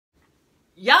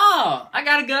Y'all, I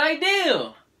got a good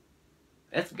idea.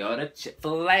 Let's go to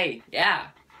Chick-Fil-A. Yeah.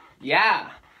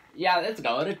 Let's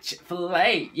go to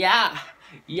Chick-Fil-A. Yeah.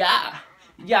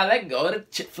 Let's go to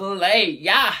Chick-Fil-A.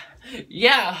 Yeah.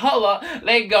 Hold on.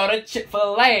 Let's go to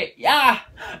Chick-Fil-A. Yeah.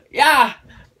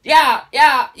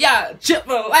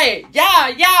 Chick-Fil-A.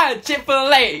 Yeah.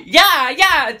 Chick-Fil-A.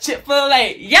 Yeah.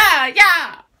 Chick-Fil-A.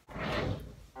 Yeah.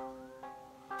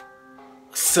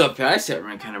 What's up, y'all? It's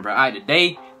Aaron kind of bro. Alright,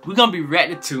 today we're gonna be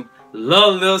reacting to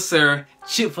Little Sir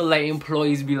Chick-Fil-A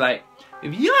employees be like,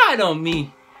 if y'all know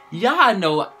me, y'all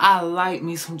know I like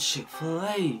me some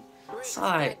Chick-Fil-A. So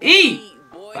I eat.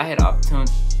 If I had the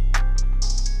opportunity,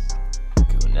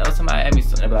 whenever somebody ask me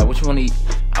something, they be like, what you wanna eat?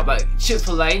 I'll be like,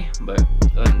 Chick-Fil-A. But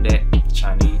other than that,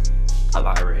 Chinese, I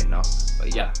like already know.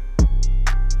 But yeah.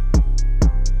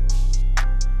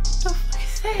 What the fuck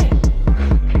is that?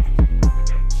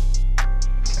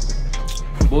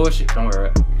 Bullshit, don't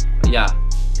worry. But yeah,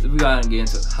 we gotta get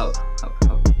into it.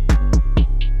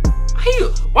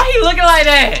 Why he looking like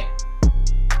that?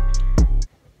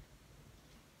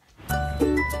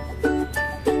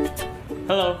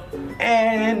 Hello.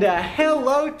 And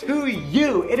hello to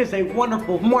you. It is a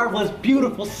wonderful, marvelous,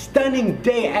 beautiful, stunning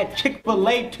day at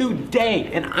Chick-fil-A today.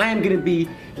 And I am going to be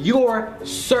your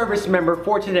service member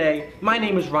for today. My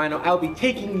name is Rhino. I'll be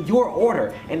taking your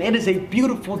order. And it is a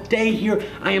beautiful day here.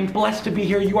 I am blessed to be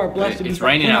here. You are blessed to be here. It's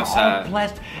raining outside. We are all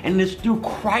blessed. And it is through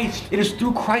Christ. It is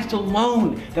through Christ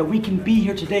alone that we can be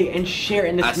here today and share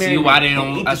in this I see why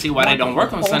they don't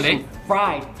work on Sunday.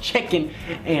 Fried chicken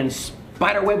and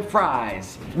spiderweb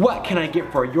fries. What can I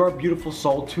get for your beautiful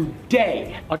soul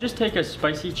today? I'll just take a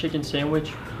spicy chicken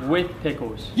sandwich with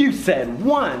pickles. You said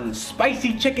one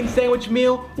spicy chicken sandwich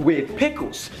meal with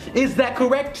pickles. Is that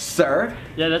correct, sir?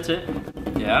 Yeah, that's it.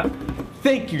 Yeah.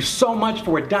 Thank you so much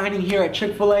for dining here at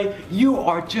Chick-fil-A. You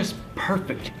are just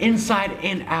perfect inside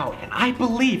and out. And I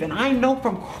believe and I know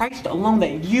from Christ alone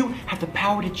that you have the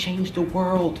power to change the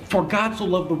world. For God so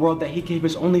loved the world that he gave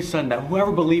his only son, that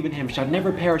whoever believes in him shall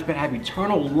never perish but have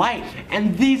eternal life.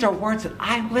 And these are words that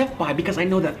I live by because I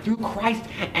know that through Christ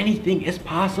anything is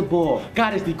possible.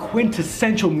 God is the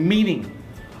quintessential meaning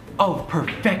of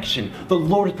perfection. The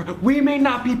Lord is perfect. We may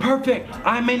not be perfect.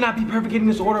 I may not be perfect in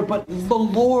this order, but the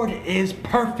Lord is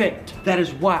perfect. That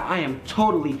is why I am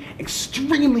totally,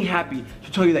 extremely happy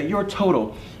to tell you that your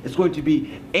total is going to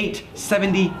be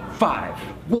 $8.75.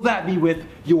 Will that be with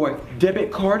your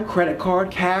debit card, credit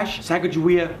card, cash,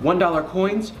 Sacagawea $1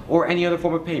 coins, or any other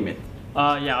form of payment?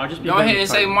 Yeah, I'll just be Go ahead and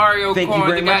say Mario Thank you Corn,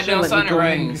 very the much. goddamn Let me Sunny go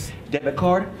ahead. Rings. Debit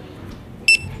card.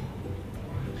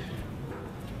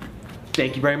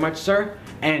 Thank you very much, sir.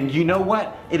 And you know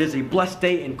what? It is a blessed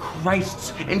day in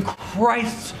Christ's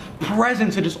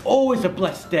presence. It is always a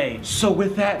blessed day. So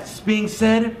with that being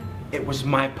said, it was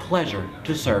my pleasure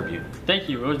to serve you. Thank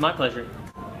you. It was my pleasure.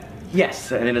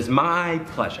 Yes, and it is my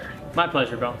pleasure. My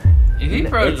pleasure, bro. Is he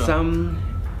frozen?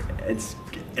 It's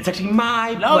actually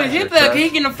my No, pleasure. he's like he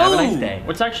getting the Have a nice food. day.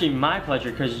 Well, it's actually my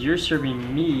pleasure because you're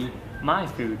serving me my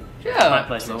food. Yeah. My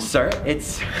pleasure. Sir,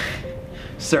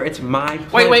 it's my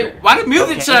pleasure. Wait, why the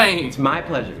music change? It's my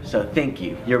pleasure, so thank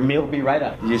you. Your meal will be right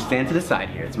up. You just stand to the side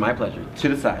here. It's my pleasure. To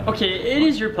the side. Okay, it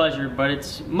is your pleasure, but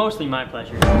it's mostly my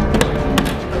pleasure.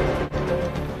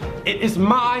 It is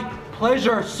my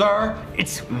pleasure, sir.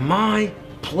 It's my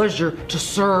pleasure to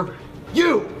serve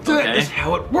you. That is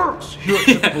how it works here at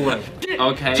Chick-fil-A.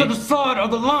 Okay. To the side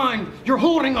of the line. You're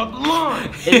holding up the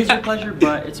line. It is your pleasure,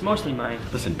 but it's mostly mine.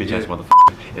 Listen, bitch ass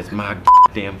motherfucker. It's my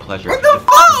damn pleasure to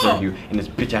serve you in this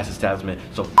bitch ass establishment.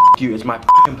 So you. It's my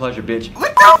pleasure, bitch.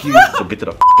 What the you. So get to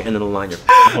the end of the line. You're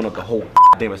holding up the whole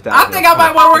damn establishment. I think I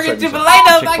might want to work at Chick-fil-A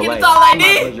though if I get this all I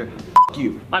need.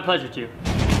 You. My pleasure, too.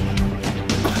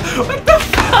 What the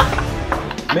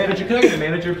fuck? Manager, can I get a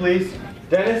manager, please?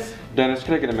 Dennis,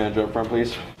 can I get a manager up front,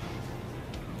 please?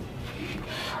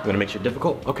 You wanna make shit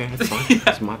difficult? Okay, that's fine.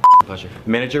 It's my pleasure.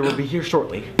 Manager will be here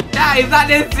shortly. Yeah, he's not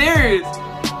that serious.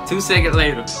 2 seconds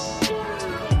later.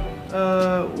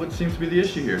 What seems to be the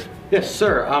issue here? Yes,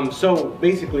 sir. So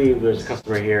basically, there's a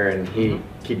customer here, and he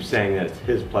keeps saying that it's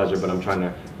his pleasure, but I'm trying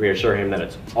to reassure him that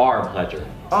it's our pleasure.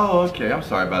 Oh, okay. I'm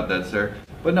sorry about that, sir.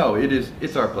 But no,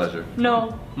 it's our pleasure.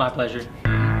 No, my pleasure.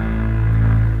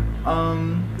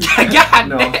 God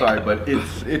No, I'm sorry, but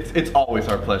it's always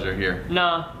our pleasure here.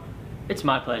 Nah, it's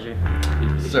my pleasure.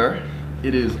 Sir,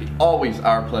 it is always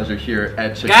our pleasure here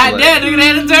at Chick-fil-A. God damn, nigga, they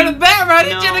had to turn his back, bro.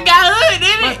 They should have got hood,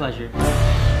 didn't My it? pleasure.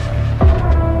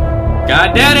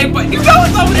 God damn, they put you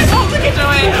going over this whole look at your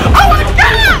ass. Oh my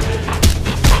god!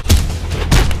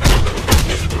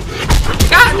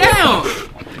 God damn!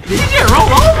 Did you just roll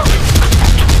over?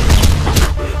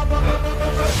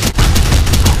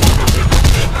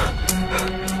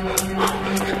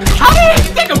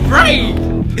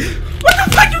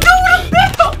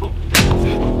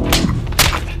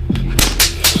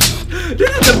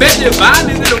 shit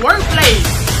violence in the workplace.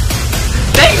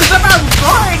 Thank you, somebody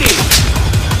recording it.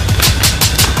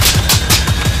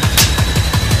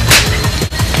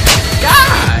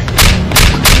 God.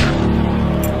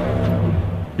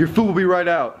 Your food will be right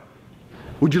out.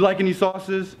 Would you like any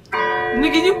sauces?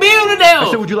 Nigga, you building them. I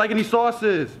said, would you like any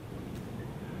sauces?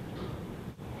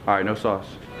 All right, no sauce.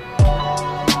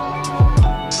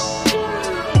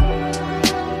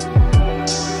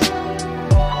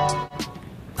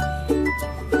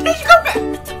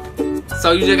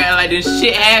 So you just gotta let this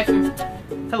shit happen?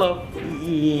 Hello.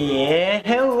 Yeah,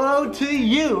 hello to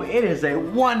you. It is a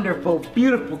wonderful,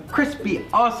 beautiful, crispy,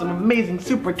 awesome, amazing,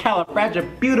 super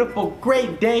califragilistic, beautiful,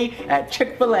 great day at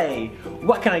Chick-Fil-A.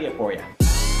 What can I get for you?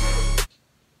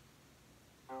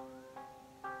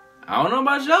 I don't know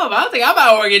about y'all, but I think I'm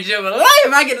about to work at Chick-Fil-A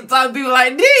if I get to talk to people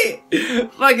like this.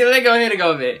 Fuck it, let's go ahead and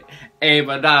go, man. Hey,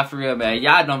 but nah, for real, man.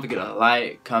 Y'all don't forget to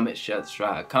like, comment, share,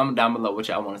 subscribe. Comment down below what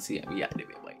y'all want to see. We out there,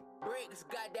 boy. Bricks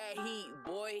got that heat,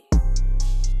 boy.